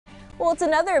Well, it's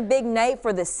another big night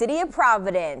for the city of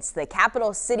Providence. The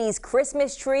capital city's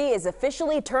Christmas tree is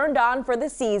officially turned on for the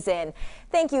season.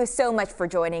 Thank you so much for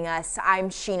joining us. I'm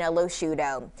Sheena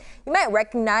Losciuto. You might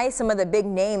recognize some of the big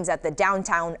names at the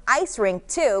downtown ice rink,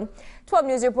 too. 12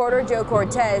 News reporter Joe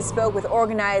Cortez spoke with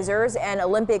organizers and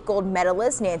Olympic gold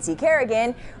medalist Nancy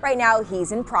Kerrigan. Right now,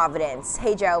 he's in Providence.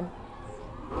 Hey, Joe.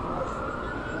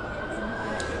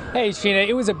 Hey, Sheena,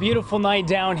 it was a beautiful night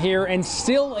down here and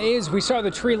still is. We saw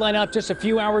the tree line up just a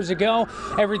few hours ago.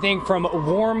 Everything from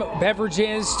warm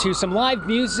beverages to some live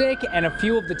music and a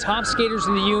few of the top skaters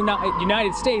in the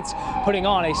United States putting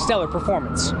on a stellar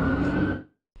performance.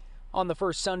 On the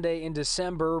first Sunday in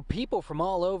December, people from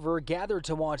all over gathered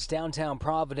to watch downtown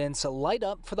Providence light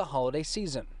up for the holiday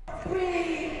season.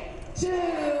 3, 2,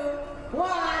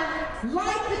 1,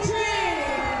 light the tree!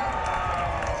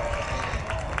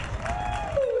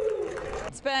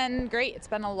 It's been great. It's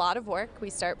been a lot of work.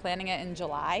 We start planning it in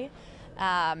July,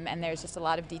 and there's just a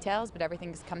lot of details, but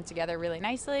everything's come together really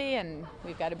nicely, and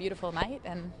we've got a beautiful night,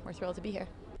 and we're thrilled to be here.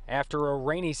 After a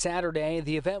rainy Saturday,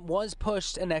 the event was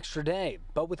pushed an extra day,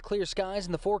 but with clear skies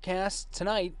in the forecast,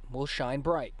 tonight will shine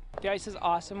bright. The ice is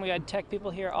awesome. We had tech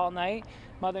people here all night.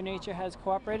 Mother Nature has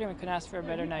cooperated, and we couldn't ask for a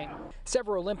better night.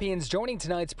 Several Olympians joining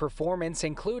tonight's performance,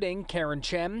 including Karen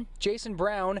Chen, Jason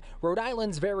Brown, Rhode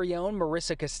Island's very own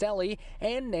Marissa Castelli,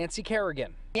 and Nancy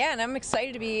Kerrigan. Yeah, and I'm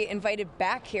excited to be invited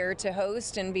back here to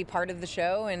host and be part of the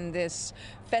show and this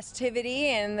festivity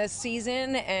and this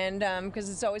season, and because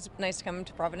it's always nice to come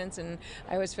to Providence, and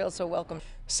I always feel so welcome.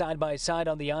 Side by side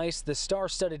on the ice, the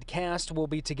star-studded cast will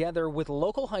be together with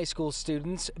local high school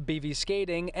students, BV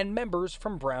skating, and members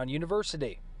from Brown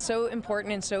University. So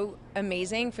important and so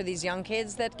amazing for these young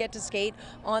kids that get to skate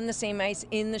on the same ice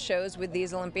in the shows with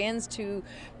these Olympians to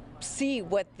see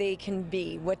what they can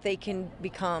be, what they can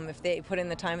become if they put in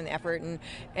the time and the effort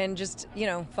and just, you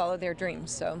know, follow their dreams.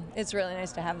 So it's really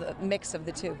nice to have the mix of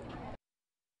the two.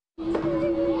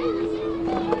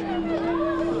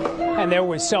 And there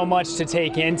was so much to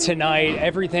take in tonight,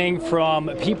 everything from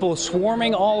people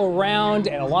swarming all around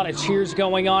and a lot of cheers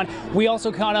going on. We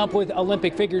also caught up with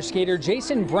Olympic figure skater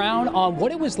Jason Brown on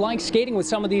what it was like skating with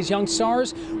some of these young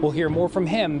stars. We'll hear more from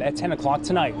him at 10 o'clock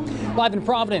tonight. Live in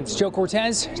Providence, Joe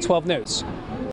Cortez, 12 News.